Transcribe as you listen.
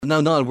Now,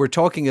 Niall, we're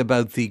talking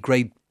about the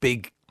Great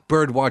Big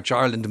BirdWatch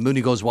Ireland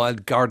Mooney Goes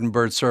Wild Garden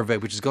Bird Survey,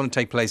 which is going to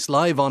take place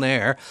live on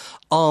air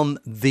on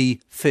the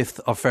 5th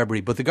of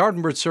February. But the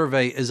Garden Bird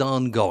Survey is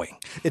ongoing.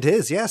 It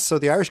is, yes. So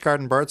the Irish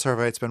Garden Bird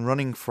Survey, it's been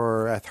running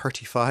for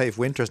 35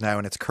 winters now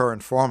in its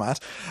current format.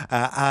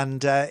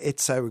 And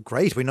it's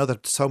great. We know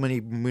that so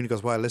many Mooney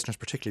Goes Wild listeners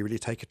particularly really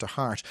take it to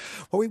heart.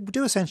 What we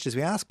do essentially is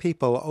we ask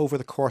people over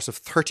the course of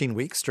 13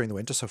 weeks during the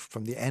winter, so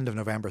from the end of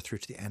November through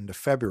to the end of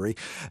February,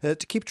 to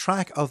keep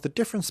track of the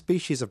different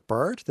species of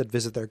bird that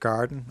visit their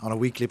garden on a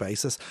weekly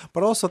basis,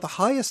 but also the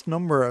highest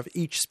number of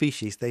each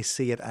species they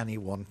see at any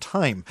one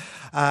time.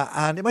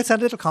 And it might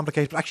sound a little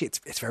complicated, but actually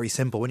it's very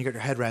simple. When you get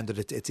your head around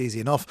it, it's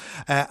easy enough.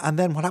 And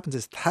then what happens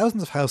is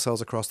thousands of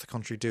households across the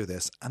country do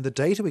this. And the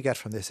data we get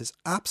from this is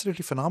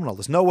absolutely phenomenal.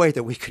 There's no way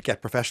that we could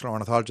get professional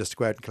ornithologists to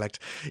go out and collect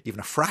even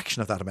a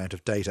fraction of that amount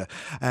of data.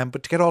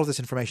 But to get all of this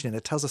information in,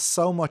 it tells us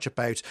so much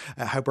about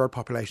how bird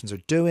populations are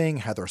doing,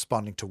 how they're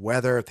responding to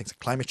weather, things like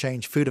climate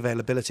change, food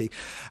availability.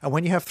 And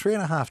when you have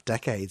 3.5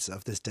 decades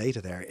of this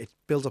data there, it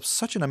builds up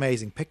such an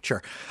amazing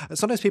picture.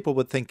 Sometimes people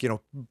would think,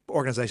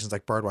 organisations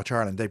like BirdWatch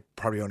Ireland, they'd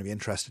probably only be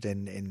interested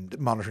in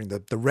monitoring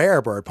the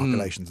rare bird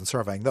populations and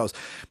surveying those.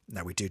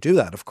 Now, we do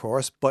that, of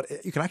course, but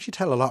you can actually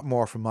tell a lot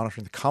more from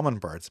monitoring the common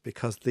birds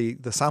because the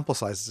sample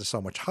sizes are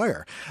so much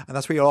higher. And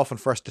that's where you often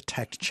first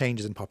detect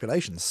changes in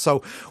populations.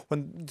 So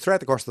when throughout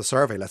the course of the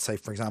survey, let's say,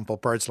 for example,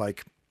 birds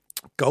like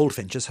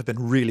goldfinches have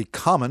been really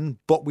common,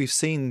 but we've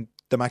seen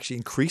them actually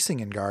increasing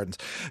in gardens.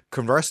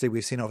 Conversely,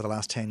 we've seen over the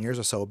last 10 years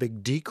or so a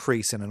big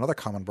decrease in another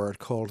common bird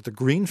called the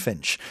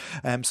greenfinch.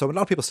 So a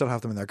lot of people still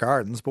have them in their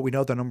gardens, but we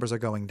know their numbers are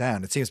going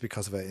down. It seems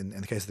because of in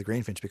the case of the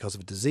greenfinch, because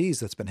of a disease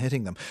that's been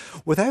hitting them.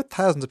 Without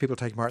thousands of people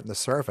taking part in the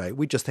survey,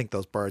 we just think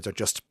those birds are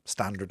just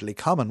standardly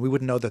common. We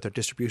wouldn't know that their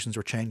distributions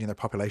were changing, their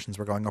populations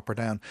were going up or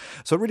down.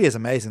 So it really is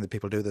amazing that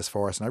people do this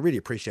for us, and I really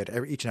appreciate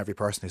each and every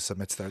person who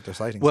submits their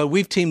sightings. Well,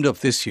 we've teamed up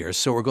this year,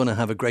 so we're going to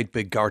have a Great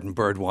Big Garden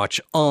Birdwatch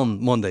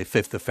on Monday,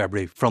 5th of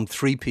February from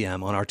 3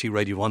 p.m. on RT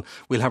Radio 1.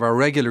 We'll have our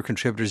regular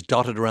contributors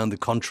dotted around the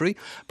country,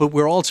 but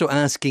we're also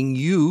asking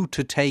you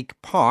to take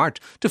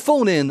part, to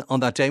phone in on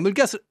that day. And we'll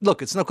guess,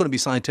 look, it's not going to be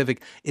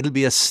scientific. It'll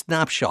be a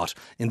snapshot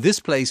in this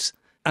place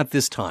at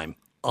this time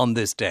on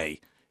this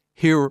day.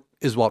 Here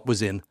is what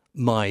was in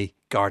my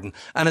garden.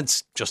 And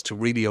it's just to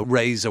really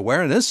raise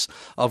awareness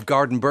of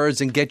garden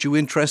birds and get you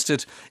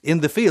interested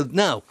in the field.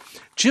 Now,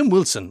 Jim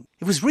Wilson,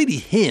 it was really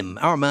him,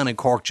 our man in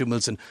Cork, Jim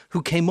Wilson,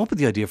 who came up with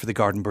the idea for the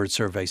Garden Bird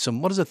Survey.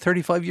 Some,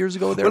 35 years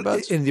ago,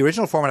 thereabouts? Well, in the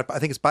original format, I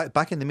think it's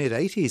back in the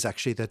mid-80s,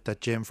 actually,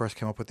 that Jim first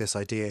came up with this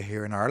idea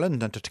here in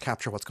Ireland and to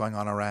capture what's going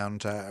on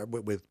around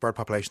with bird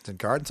populations in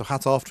gardens. So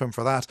hats off to him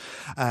for that.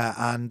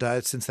 And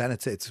since then,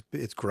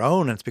 it's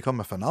grown and it's become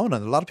a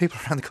phenomenon. A lot of people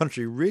around the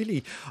country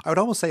really, I would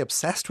almost say,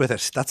 obsessed with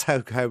it. That's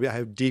how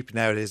deep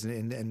now it is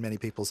in many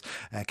people's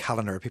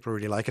calendar. People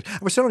really like it.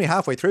 And we're still only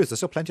halfway through, so there's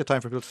still plenty of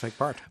time for people to take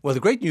part. Well, the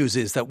great news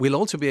is that we'll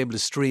also be able to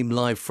stream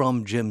live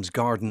from Jim's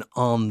garden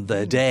on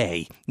the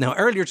day. Now,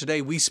 earlier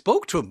today, we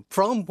spoke to him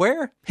from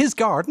where? His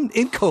garden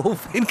in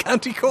Cove in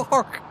County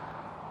Cork.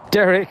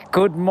 Derek,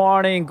 good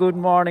morning,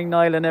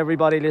 Niall and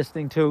everybody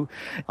listening too.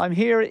 I'm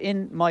here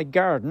in my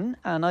garden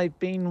and I've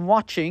been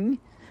watching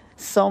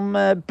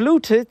some blue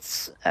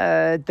tits.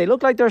 They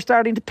look like they're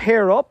starting to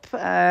pair up,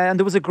 and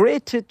there was a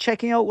great tit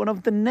checking out one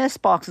of the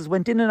nest boxes,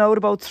 went in and out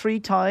about 3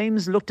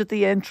 times, looked at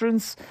the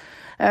entrance.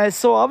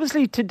 So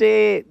obviously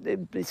today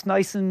it's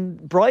nice and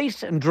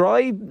bright and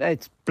dry.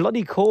 It's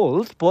bloody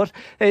cold, but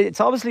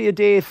it's obviously a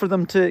day for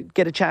them to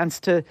get a chance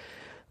to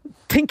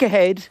think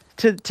ahead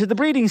to the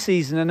breeding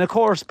season. And of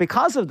course,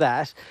 because of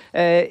that,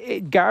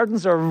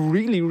 gardens are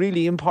really,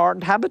 really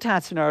important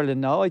habitats in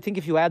Ireland now. I think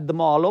if you add them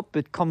all up,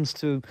 it comes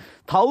to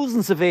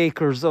thousands of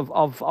acres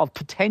of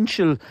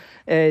potential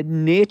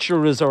nature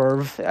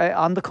reserve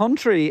in the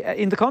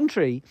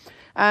country.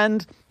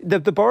 And the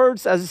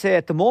birds, as I say,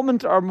 at the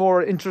moment are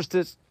more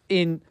interested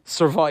in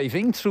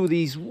surviving through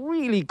these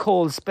really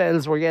cold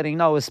spells we're getting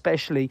now,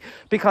 especially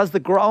because the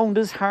ground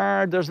is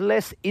hard, there's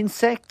less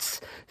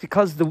insects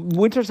because the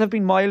winters have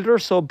been milder,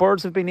 so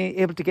birds have been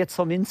able to get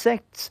some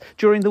insects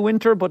during the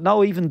winter, but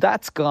now even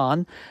that's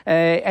gone.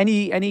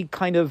 Any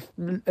kind of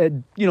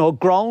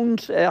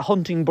ground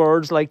hunting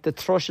birds like the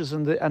thrushes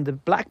and the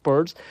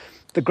blackbirds,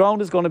 the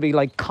ground is going to be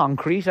like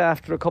concrete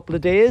after a couple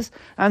of days,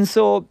 and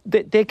so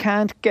they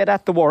can't get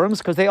at the worms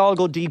because they all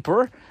go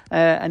deeper,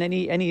 and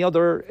any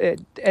other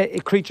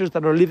creatures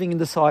that are living in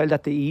the soil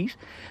that they eat.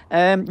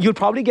 You'll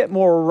probably get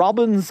more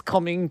robins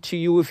coming to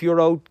you if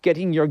you're out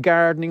getting your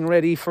gardening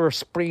ready for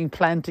spring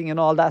planting and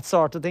all that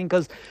sort of thing,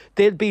 because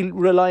they'll be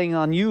relying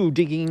on you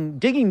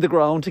digging the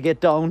ground to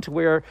get down to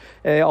where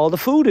all the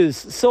food is.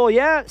 So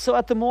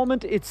at the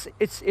moment it's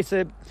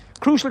a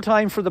crucial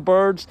time for the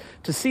birds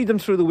to see them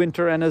through the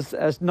winter, and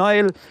as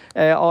Niall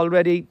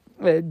already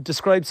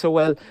described so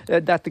well,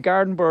 that the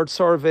Garden Bird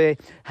Survey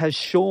has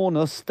shown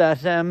us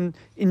that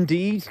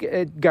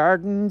indeed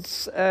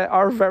gardens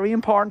are a very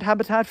important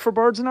habitat for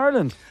birds in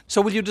Ireland.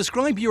 So will you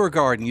describe your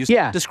garden?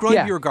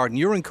 Describe your garden.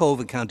 You're in Cove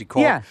in County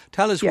Cork. Yeah.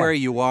 Tell us where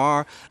you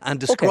are and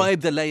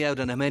describe the layout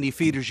and how many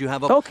feeders you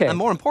have up. Okay. And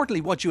more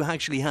importantly, what you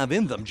actually have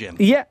in them, Jim.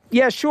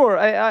 Yeah, sure.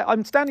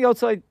 I'm standing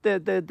outside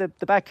the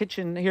back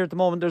kitchen here at the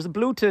moment. There's a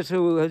blue tit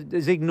who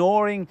is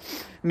ignoring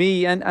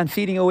me and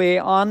feeding away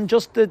on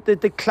just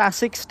the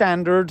classic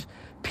standard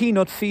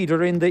peanut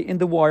feeder in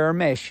the wire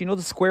mesh,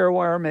 the square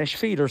wire mesh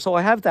feeder. So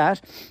I have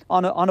that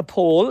on a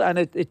pole, and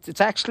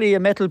it's actually a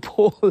metal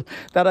pole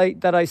that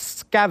I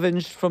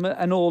scavenged from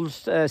an old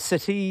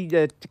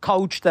settee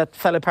couch that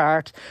fell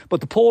apart. But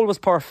the pole was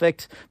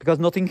perfect because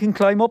nothing can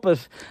climb up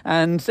it,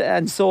 and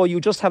so you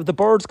just have the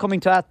birds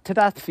coming to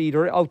that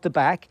feeder out the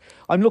back.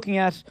 I'm looking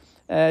at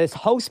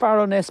house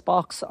sparrow nest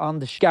box on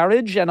the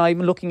garage, and I'm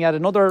looking at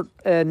another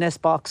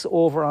nest box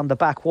over on the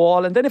back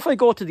wall. And then if I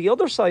go to the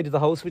other side of the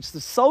house, which is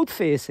the south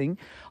facing,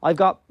 I've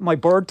got my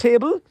bird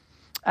table,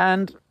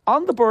 and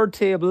on the bird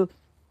table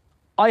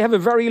I have a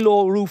very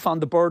low roof on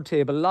the bird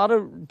table. A lot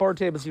of bird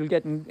tables you'll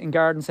get in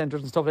garden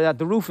centres and stuff like that,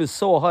 the roof is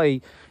so high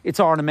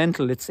it's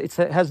ornamental, it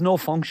has no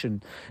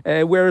function,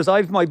 whereas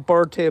I've my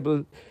bird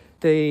table,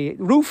 the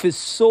roof is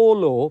so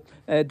low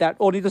that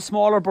only the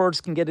smaller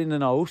birds can get in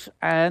and out.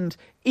 And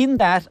in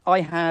that,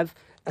 I have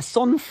a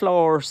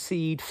sunflower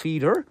seed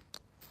feeder.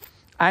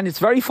 And it's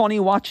very funny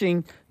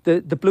watching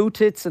the blue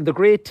tits and the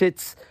great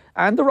tits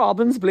and the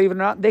robins, believe it or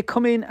not. They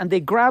come in and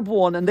they grab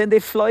one, and then they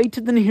fly to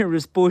the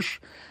nearest bush,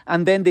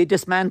 and then they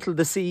dismantle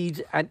the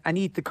seed and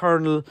eat the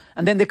kernel.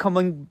 And then they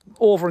come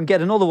over and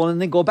get another one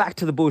and then go back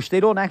to the bush. They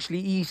don't actually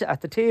eat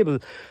at the table.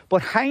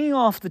 But hanging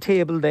off the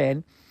table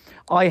then,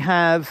 I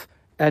have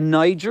a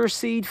Niger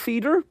seed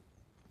feeder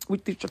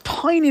with these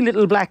tiny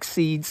little black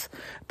seeds,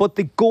 but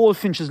the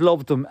goldfinches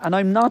love them. And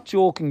I'm not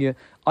joking you.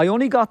 I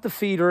only got the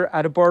feeder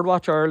at a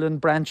BirdWatch Ireland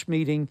branch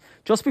meeting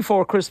just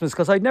before Christmas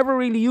because I'd never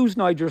really used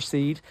Niger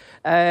seed.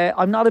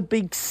 I'm not a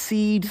big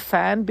seed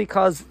fan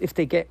because if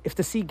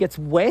the seed gets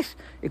wet,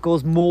 it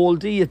goes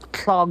mouldy, it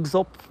clogs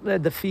up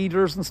the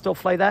feeders and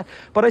stuff like that.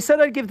 But I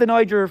said I'd give the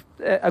Niger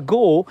a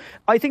go.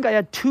 I think I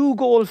had 2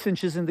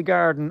 goldfinches in the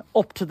garden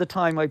up to the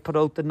time I put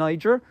out the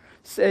Niger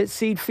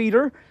seed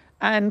feeder,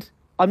 and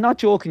I'm not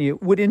joking you,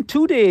 within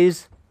 2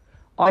 days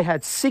I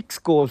had 6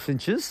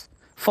 goldfinches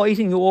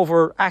fighting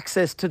over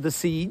access to the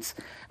seeds,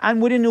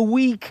 and within a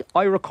week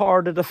I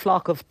recorded a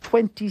flock of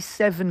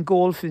 27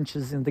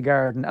 goldfinches in the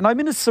garden. And I'm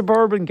in a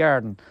suburban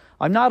garden,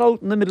 I'm not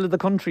out in the middle of the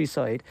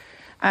countryside.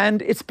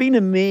 And it's been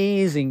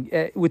amazing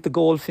with the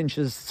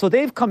goldfinches. So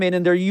they've come in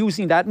and they're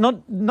using that.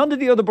 None of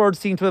the other birds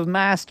seem to have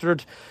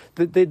mastered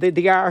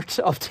the art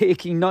of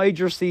taking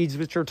Niger seeds,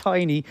 which are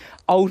tiny,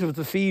 out of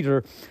the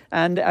feeder.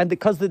 And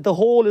because the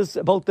hole is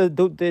about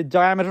the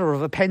diameter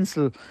of a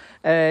pencil.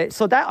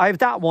 So that I have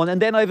that one. And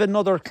then I have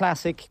another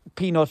classic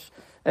peanut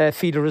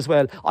feeder as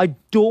well. I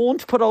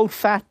don't put out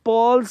fat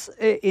balls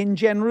in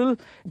general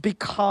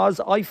because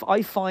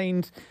I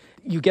find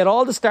you get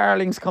all the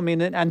starlings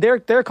coming in, and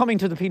they're coming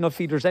to the peanut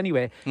feeders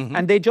anyway,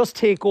 and they just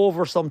take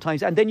over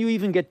sometimes. And then you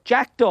even get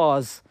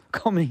jackdaws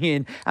coming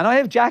in, and I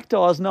have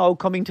jackdaws now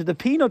coming to the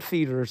peanut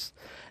feeders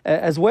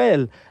as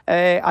well.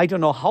 I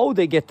don't know how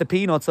they get the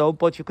peanuts out,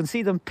 but you can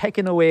see them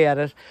pecking away at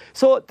it.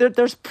 So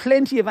there's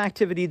plenty of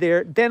activity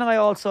there. Then I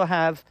also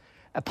have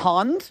a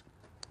pond.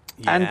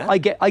 Yeah. And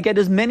I get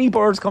as many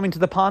birds coming to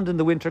the pond in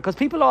the winter, because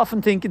people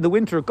often think in the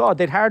winter, God,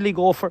 they'd hardly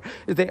go for.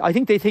 I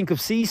think they think of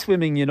sea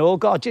swimming,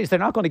 God, geez, they're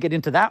not going to get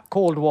into that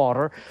cold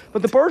water.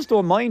 But the birds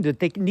don't mind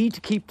it. They need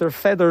to keep their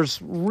feathers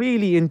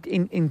really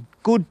in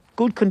good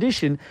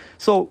condition.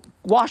 So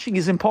washing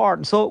is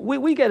important. So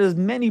we get as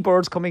many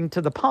birds coming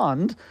to the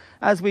pond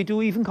as we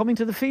do even coming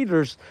to the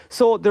feeders.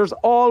 So there's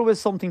always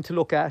something to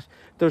look at.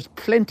 There's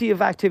plenty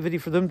of activity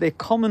for them. They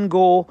come and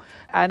go.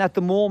 And at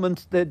the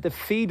moment, the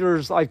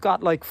feeders, I've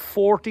got like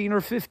 14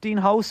 or 15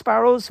 house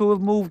sparrows who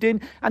have moved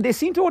in. And they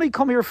seem to only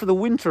come here for the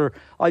winter.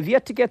 I've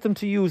yet to get them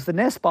to use the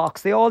nest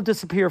box. They all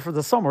disappear for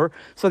the summer.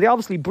 So they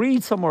obviously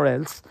breed somewhere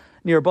else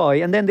nearby.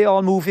 And then they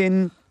all move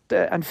in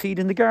and feed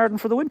in the garden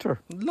for the winter.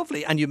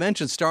 Lovely. And you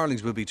mentioned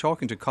starlings. We'll be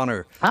talking to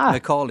Conor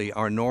Macaulay,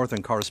 our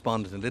northern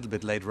correspondent, a little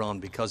bit later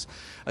on, because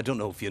I don't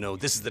know if you know,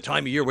 this is the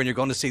time of year when you're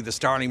going to see the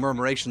starling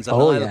murmurations, and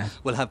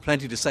we'll have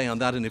plenty to say on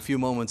that in a few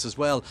moments as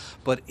well.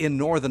 But in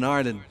Northern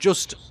Ireland,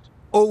 just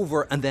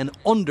over and then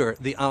under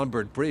the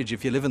Albert Bridge,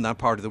 if you live in that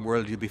part of the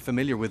world, you'll be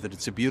familiar with it.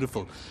 It's a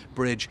beautiful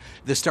bridge.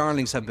 The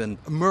starlings have been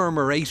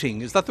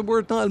murmurating. Is that the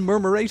word, Niall?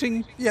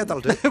 Murmurating? Yeah,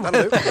 that'll do.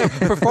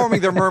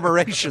 Performing their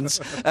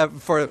murmurations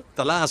for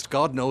the last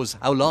God knows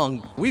how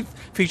long. We've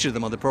featured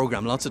them on the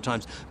programme lots of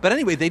times. But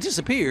anyway, they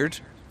disappeared.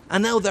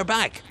 and now they're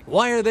back.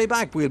 Why are they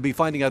back? We'll be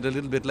finding out a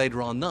little bit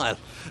later on, Niall.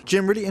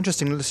 Jim, really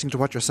interesting listening to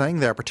what you're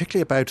saying there,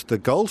 particularly about the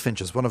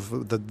goldfinches, one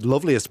of the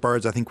loveliest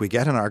birds I think we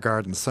get in our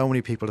gardens. So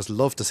many people just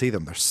love to see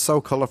them. They're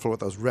so colourful with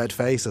those red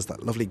faces,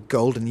 that lovely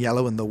golden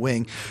yellow in the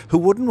wing. Who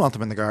wouldn't want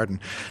them in the garden?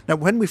 Now,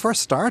 when we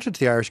first started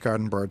the Irish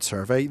Garden Bird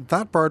Survey,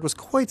 that bird was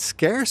quite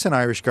scarce in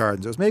Irish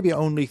gardens. It was maybe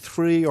only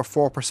 3 or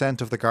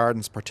 4% of the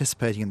gardens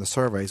participating in the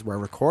surveys were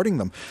recording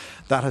them.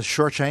 That has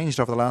sure changed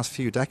over the last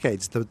few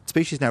decades. The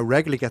species now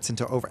regularly gets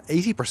into over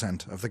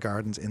 80% of the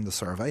gardens in the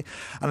survey.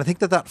 And I think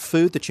that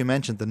food that you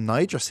mentioned, the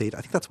Niger seed,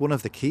 I think that's one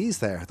of the keys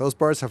there. Those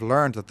birds have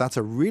learned that that's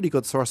a really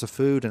good source of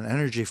food and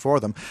energy for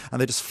them,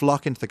 and they just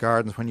flock into the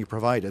gardens when you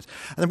provide it.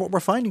 And then what we're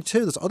finding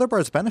too, there's other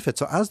birds benefit.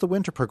 So as the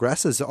winter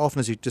progresses, often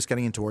as you're just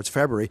getting in towards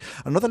February,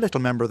 another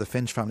little member of the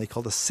finch family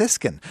called the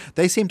siskin,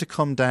 they seem to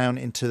come down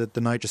into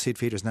the Niger seed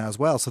feeders now as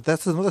well. So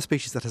that's another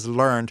species that has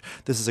learned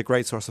this is a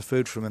great source of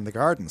food for them in the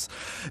gardens.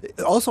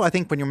 Also, I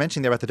think when you're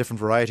mentioning there about the different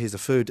varieties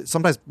of food,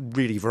 sometimes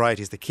really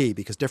variety is the key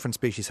because different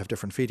species have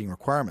different feeding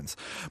requirements.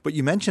 But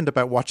you mentioned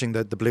about watching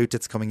the blue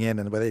tits coming in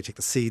and the way they take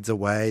the seeds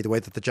away, the way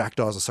that the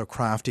jackdaws are so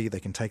crafty, they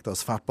can take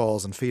those fat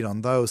balls and feed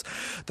on those.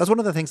 That's one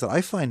of the things that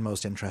I find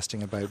most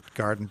interesting about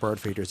garden bird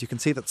feeders. You can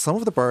see that some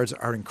of the birds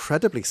are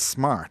incredibly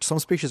smart. Some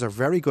species are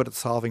very good at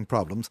solving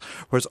problems,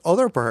 whereas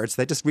other birds,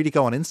 they just really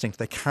go on instinct.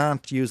 They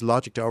can't use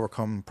logic to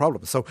overcome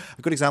problems. So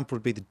a good example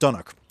would be the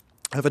dunnock.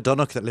 I have a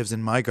dunnock that lives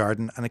in my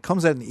garden, and it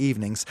comes out in the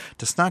evenings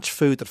to snatch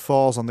food that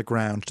falls on the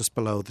ground just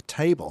below the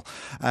table.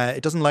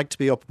 It doesn't like to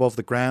be up above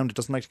the ground. It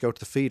doesn't like to go to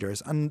the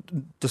feeders.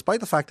 And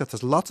despite the fact that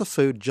there's lots of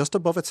food just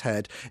above its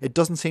head, it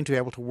doesn't seem to be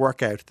able to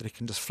work out that it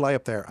can just fly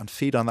up there and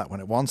feed on that when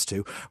it wants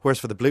to. Whereas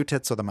for the blue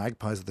tits or the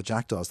magpies or the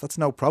jackdaws, that's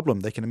no problem.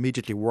 They can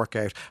immediately work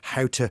out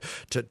how to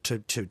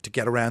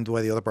get around the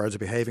way the other birds are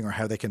behaving, or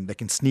how they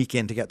can sneak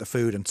in to get the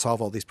food and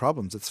solve all these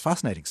problems. It's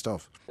fascinating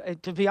stuff.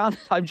 To be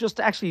honest, I'm just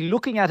actually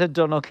looking at a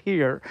dunnock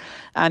here,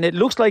 and it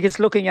looks like it's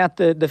looking at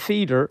the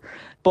feeder,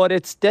 but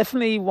it's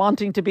definitely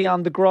wanting to be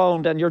on the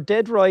ground, and you're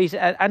dead right.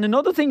 And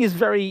another thing is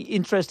very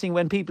interesting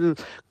when people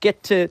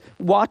get to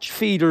watch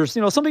feeders.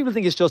 You know, some people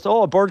think it's just,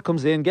 a bird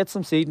comes in, gets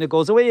some seed and it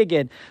goes away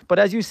again. But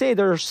as you say,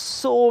 there are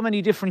so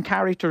many different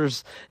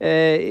characters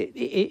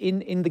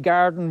in the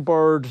garden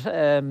bird,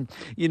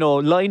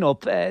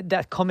 lineup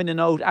that come in and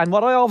out. And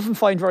what I often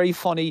find very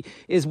funny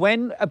is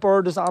when a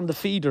bird is on the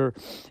feeder,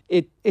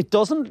 it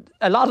doesn't,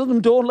 a lot of them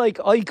don't like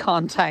eye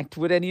contact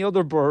with any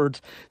other bird.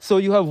 So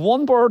you have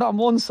one bird on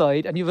one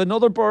side and you have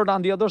another bird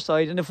on the other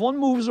side. And if one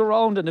moves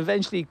around and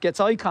eventually gets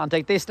eye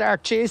contact, they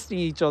start chasing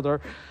each other.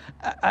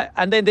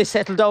 And then they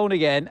settle down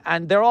again,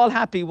 and they're all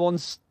happy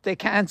once they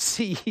can't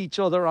see each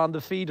other on the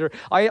feeder.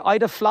 I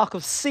had a flock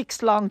of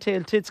 6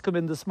 long-tailed tits come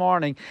in this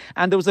morning,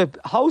 and there was a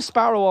house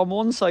sparrow on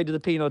one side of the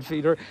peanut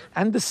feeder,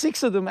 and the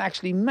 6 of them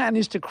actually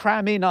managed to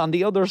cram in on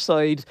the other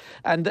side.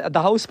 And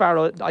the house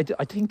sparrow, I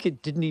think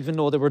it didn't even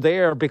know they were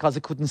there because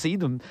it couldn't see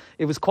them.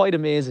 It was quite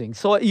amazing.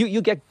 So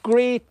you get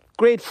great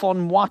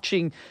fun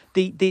watching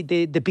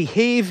the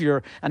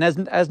behaviour, and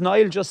as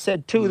Niall just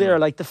said too there,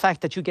 like the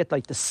fact that you get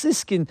like the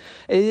siskin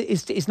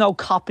is now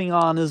copying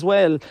on as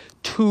well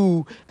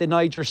to the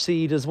Niger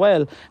seed as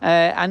well,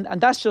 and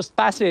that's just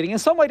fascinating.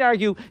 And some might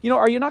argue,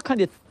 are you not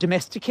kind of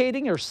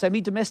domesticating or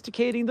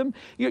semi-domesticating them?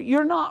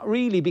 You're not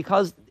really,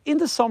 because in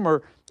the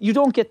summer you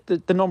don't get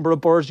the number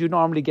of birds you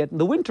normally get in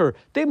the winter.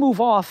 They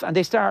move off and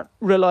they start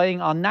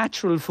relying on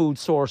natural food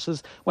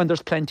sources when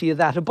there's plenty of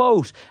that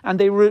about. And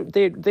they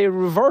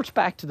revert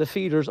back to the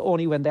feeders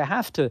only when they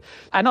have to.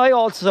 And I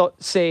also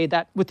say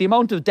that with the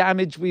amount of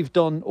damage we've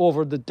done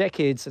over the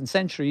decades and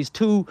centuries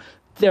to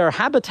their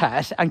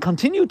habitat, and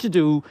continue to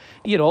do,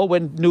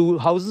 when new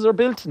houses are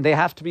built and they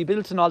have to be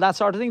built and all that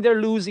sort of thing,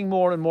 they're losing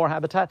more and more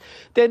habitat.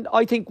 Then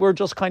I think we're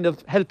just kind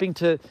of helping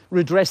to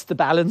redress the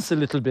balance a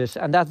little bit,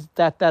 and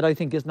that I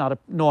think is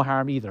no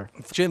harm either.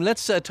 Jim,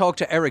 let's talk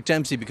to Eric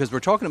Dempsey, because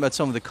we're talking about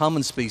some of the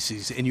common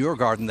species in your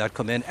garden that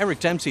come in. Eric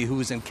Dempsey, who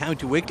is in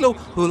County Wicklow,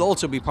 who will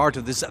also be part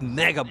of this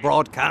mega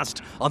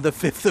broadcast on the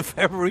 5th of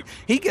February.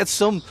 He gets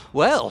some,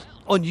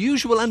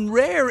 unusual and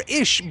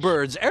rare-ish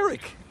birds.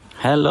 Eric.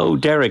 Hello,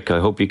 Derek. I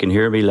hope you can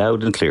hear me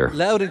loud and clear.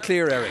 Loud and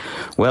clear, Eric.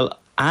 Well,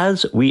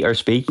 as we are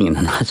speaking,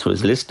 and as I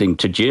was listening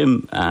to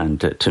Jim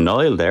and to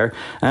Niall there,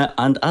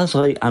 and as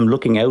I am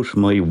looking out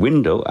my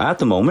window at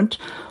the moment,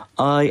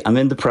 I am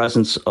in the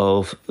presence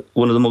of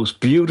one of the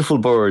most beautiful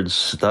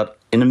birds that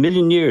in a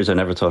million years I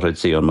never thought I'd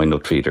see on my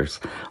nut feeders.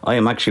 I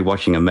am actually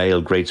watching a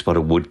male great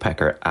spotted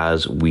woodpecker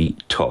as we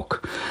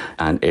talk.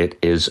 And it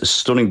is a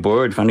stunning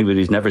bird. If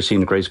anybody's never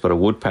seen a great spotted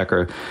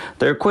woodpecker,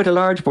 they're quite a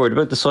large bird,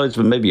 about the size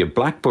of maybe a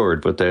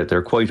blackbird, but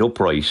they're quite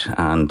upright,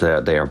 and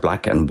they are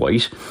black and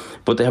white.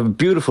 But they have a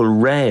beautiful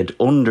red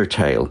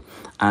undertail.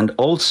 And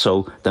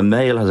also the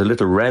male has a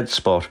little red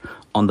spot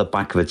on the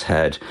back of its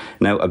head.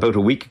 Now, about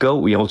a week ago,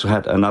 we also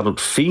had an adult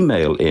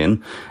female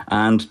in,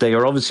 and they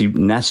are obviously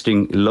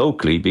nesting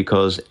locally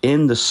because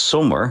in the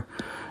summer,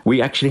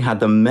 we actually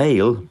had the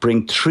male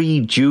bring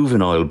 3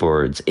 juvenile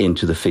birds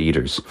into the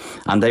feeders,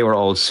 and they were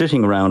all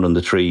sitting around on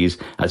the trees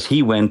as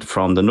he went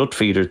from the nut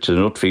feeder to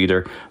the nut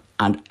feeder,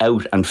 and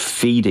out and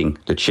feeding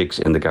the chicks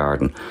in the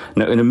garden.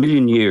 Now, in a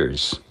million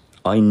years,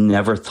 I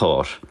never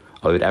thought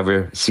I would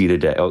ever see the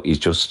day. Oh, he's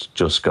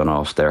just gone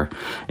off there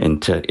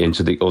into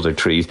the other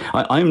trees.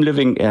 I'm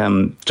living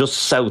just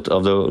south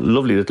of the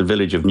lovely little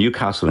village of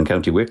Newcastle in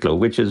County Wicklow,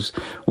 which is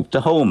the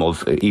home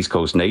of East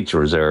Coast Nature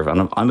Reserve,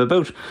 and I'm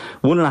about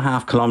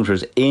 1.5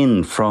 kilometres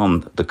in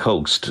from the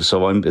coast,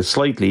 so I'm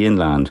slightly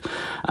inland.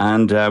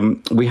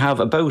 And we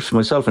have about,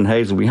 myself and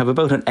Hazel, we have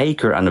about an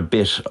acre and a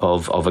bit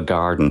of a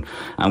garden,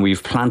 and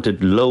we've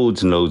planted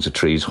loads and loads of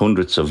trees,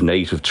 hundreds of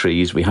native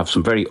trees. We have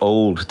some very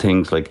old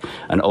things like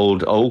an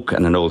old oak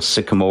and an old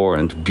sycamore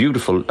and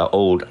beautiful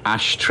old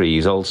ash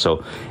trees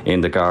also in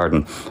the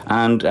garden.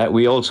 And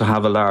we also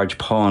have a large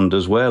pond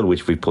as well,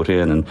 which we put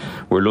in, and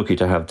we're lucky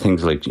to have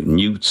things like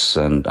newts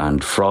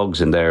and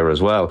frogs in there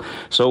as well.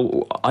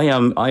 So I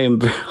am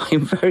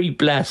very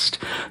blessed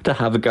to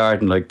have a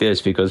garden like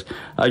this, because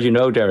as you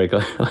know, Derek,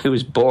 I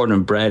was born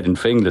and bred in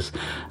Finglas,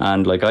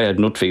 and like I had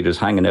nut feeders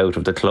hanging out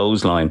of the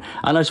clothesline.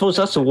 And I suppose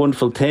that's a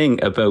wonderful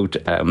thing about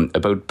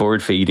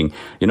bird feeding.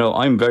 You know,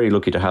 I'm very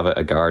lucky to have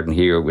a garden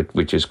here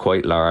which is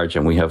quite large,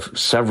 and we have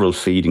several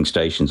feeding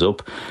stations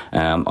up.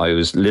 I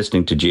was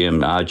listening to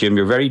Jim. Jim,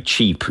 you're very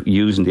cheap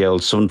using the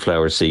old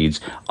sunflower seeds.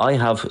 I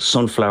have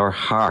sunflower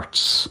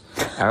hearts.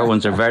 Our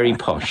ones are very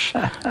posh.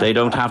 They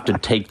don't have to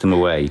take them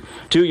away.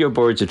 Do your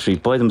birds a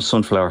treat. Buy them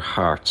sunflower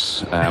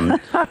hearts.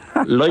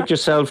 Like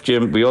yourself,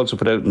 Jim, we also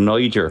put out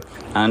Niger.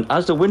 And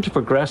as the winter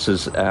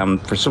progresses,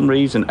 for some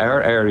reason,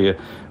 our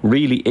area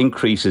really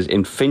increases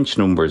in finch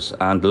numbers.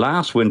 And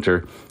last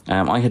winter,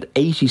 I had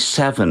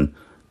 87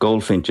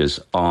 goldfinches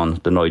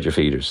on the Niger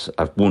feeders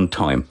at one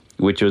time,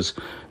 which was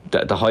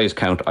the highest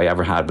count I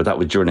ever had, but that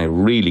was during a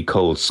really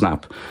cold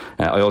snap.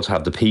 I also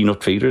have the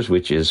peanut feeders,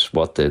 which is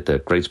what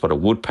the great spotted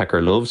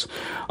woodpecker loves.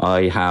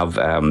 I have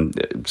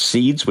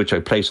seeds, which I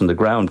place on the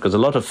ground, because a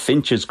lot of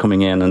finches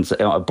coming in, and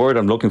a bird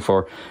I'm looking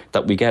for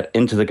that we get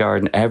into the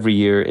garden every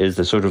year is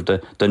the sort of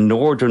the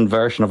northern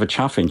version of a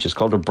chaffinch. It's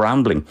called a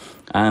brambling,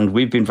 and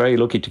we've been very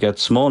lucky to get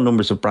small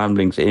numbers of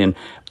bramblings in.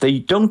 They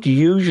don't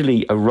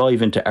usually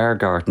arrive into our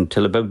garden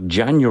till about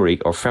January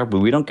or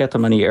February. We don't get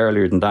them any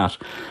earlier than that,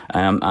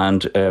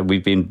 and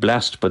we've been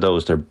blessed by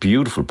those. They're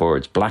beautiful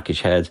birds,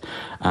 blackish heads,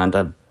 and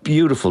a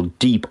beautiful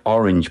deep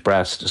orange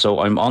breast.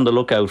 So I'm on the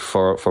lookout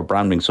for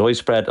brambling. So I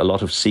spread a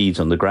lot of seeds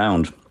on the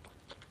ground.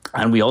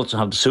 And we also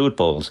have the suet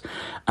bowls.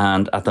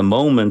 And at the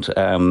moment,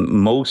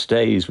 most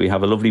days we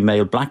have a lovely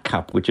male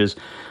blackcap, which is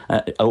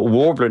a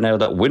warbler now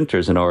that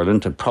winters in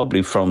Ireland,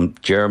 probably from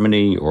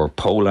Germany or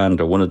Poland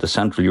or one of the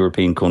Central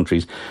European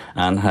countries,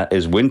 and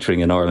is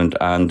wintering in Ireland.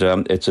 And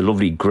it's a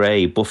lovely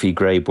grey, buffy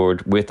grey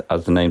bird with,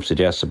 as the name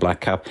suggests, a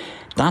blackcap.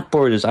 That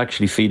bird is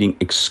actually feeding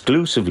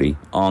exclusively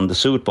on the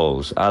suet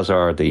bowls, as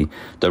are the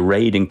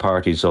raiding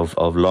parties of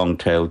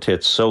long-tailed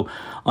tits. So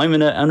I'm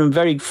in a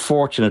very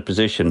fortunate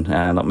position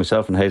that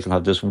myself and Hazel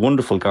have this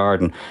wonderful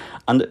garden.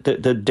 And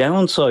the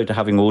downside to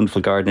having a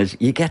wonderful garden is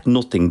you get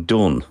nothing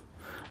done.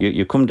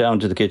 You come down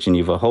to the kitchen,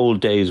 you have a whole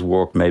day's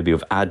work maybe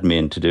of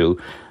admin to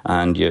do,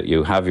 and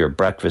you have your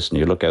breakfast and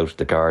you look out at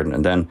the garden,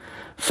 and then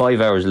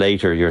 5 hours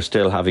later you're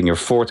still having your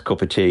fourth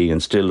cup of tea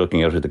and still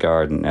looking out at the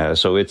garden.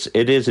 So it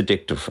is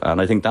addictive,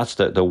 and I think that's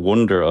the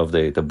wonder of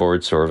the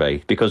bird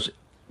survey, because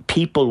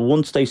people,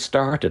 once they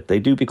start it, they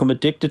do become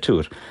addicted to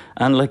it.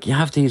 And like, you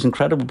have these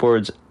incredible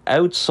birds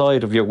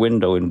outside of your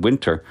window in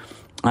winter,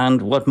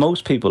 and what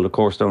most people of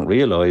course don't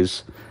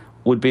realise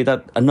would be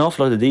that an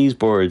awful lot of these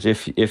birds,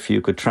 if you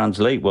could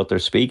translate what they're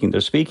speaking,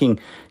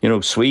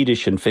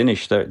 Swedish and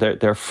Finnish.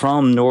 They're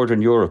from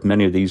Northern Europe,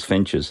 many of these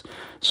finches.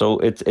 So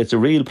it's a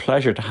real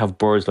pleasure to have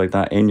birds like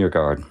that in your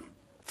garden.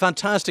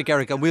 Fantastic,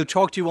 Eric, and we'll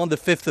talk to you on the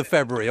 5th of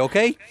February,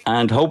 okay?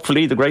 And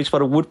hopefully the great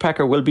spotted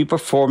woodpecker will be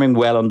performing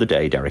well on the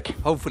day, Derek.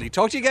 Hopefully.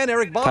 Talk to you again,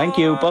 Eric. Bye. Thank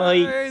you.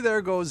 Bye.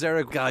 There goes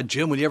Eric. God,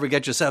 Jim, will you ever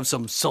get yourself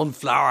some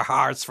sunflower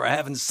hearts, for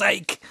heaven's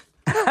sake?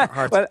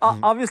 Well,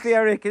 obviously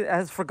Eric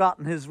has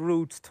forgotten his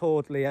roots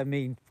totally. I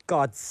mean,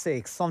 God's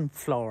sake,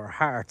 sunflower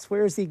hearts.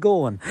 Where is he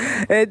going?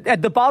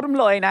 The bottom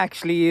line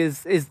actually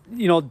is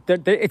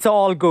it's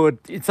all good.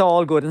 It's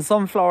all good. And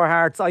sunflower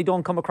hearts, I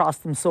don't come across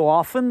them so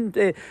often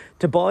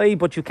to buy,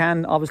 but you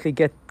can obviously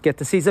get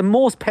the seeds. And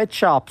most pet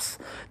shops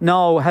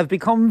now have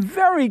become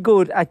very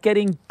good at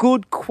getting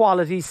good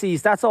quality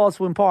seeds. That's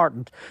also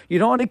important. You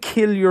don't want to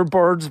kill your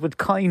birds with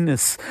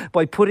kindness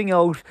by putting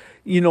out,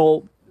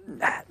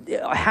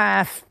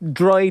 half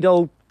dried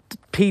out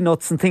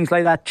peanuts and things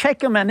like that. Check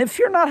them, and if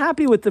you're not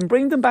happy with them,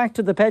 bring them back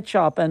to the pet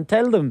shop and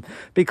tell them,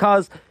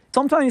 because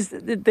sometimes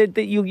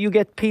you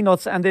get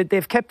peanuts and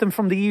they've kept them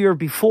from the year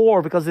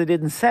before because they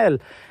didn't sell.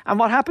 And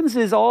what happens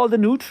is all the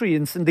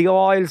nutrients and the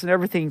oils and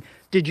everything,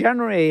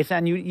 degenerate,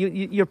 and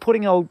you're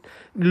putting out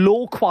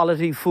low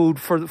quality food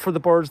for the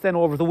birds then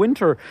over the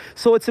winter.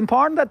 So it's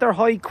important that they're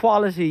high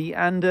quality,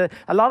 and a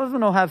lot of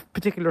them now have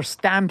particular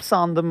stamps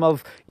on them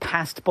of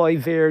passed by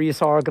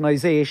various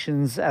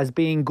organisations as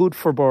being good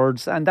for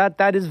birds, and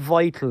that is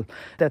vital,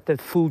 that the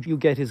food you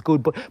get is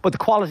good. But the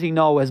quality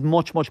now is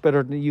much, much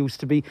better than it used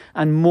to be,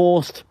 and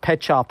most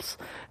pet shops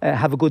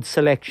have a good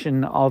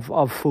selection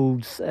of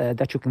foods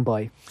that you can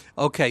buy.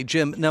 Okay,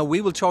 Jim, now we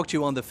will talk to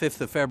you on the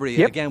 5th of February.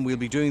 Yep. Again, we'll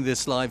be doing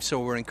this live, so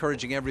we're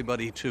encouraging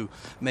everybody to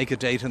make a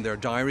date in their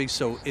diary.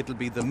 So it'll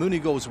be the Mooney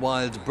Goes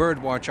Wild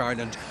BirdWatch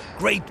Ireland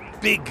Great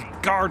Big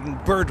Garden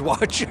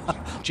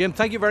Birdwatch. Jim,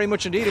 thank you very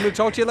much indeed, and we'll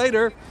talk to you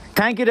later.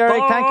 Thank you,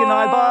 Derek. Bye. Thank you,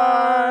 Niall.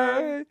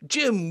 Bye.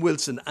 Jim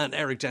Wilson and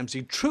Eric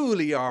Dempsey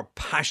truly are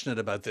passionate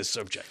about this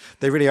subject.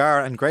 They really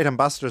are, and great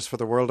ambassadors for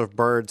the world of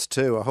birds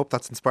too. I hope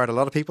that's inspired a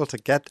lot of people to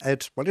get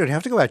out. Well, you don't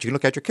have to go out. You can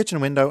look out your kitchen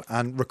window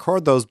and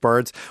record those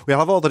birds. We'll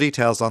have all the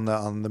details on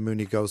the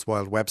Mooney Goes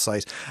Wild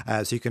website,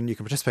 so you can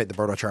participate in the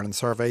BirdWatch Ireland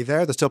survey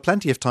there. There's still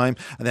plenty of time,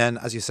 and then,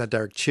 as you said,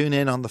 Derek, tune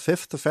in on the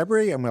 5th of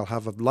February, and we'll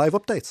have live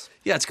updates.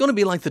 Yeah, it's going to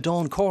be like the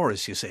dawn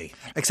chorus, you see.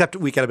 Except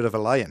we get a bit of a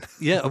lie-in.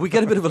 Yeah, we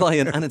get a bit of a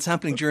lie-in, and it's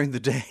happening during the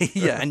day.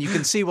 Yeah, and you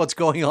can see what's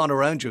going on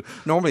around you.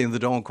 Normally in the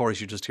dawn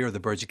chorus you just hear the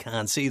birds, you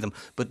can't see them.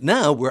 But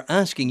now we're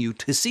asking you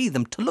to see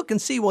them, to look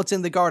and see what's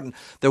in the garden.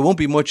 There won't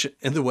be much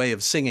in the way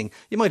of singing.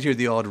 You might hear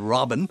the odd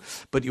robin,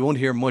 but you won't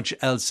hear much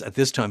else at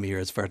this time of year,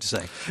 it's fair to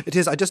say. It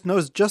is. I just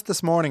noticed just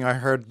this morning I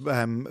heard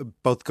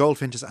both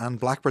goldfinches and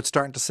blackbirds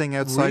starting to sing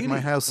outside Really? my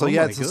house. So Oh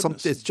yeah, my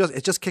goodness.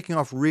 it's just kicking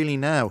off really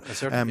now. It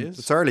certainly is.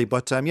 It's early,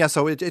 but yeah.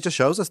 So it just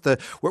shows us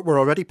that we're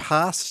already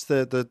past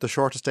the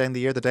shortest day in the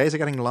year. The days are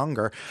getting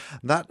longer.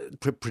 That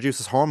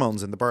produces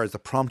hormones in the birds that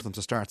prompt them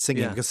to start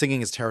singing, because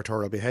singing is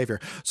territorial behaviour.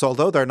 So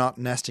although they're not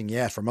nesting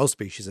yet, for most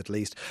species at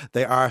least,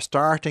 they are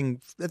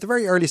starting at the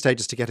very early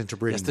stages to get into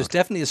breeding. Yes, there's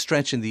definitely a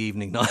stretch in the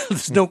evening now.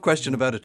 There's no question about it.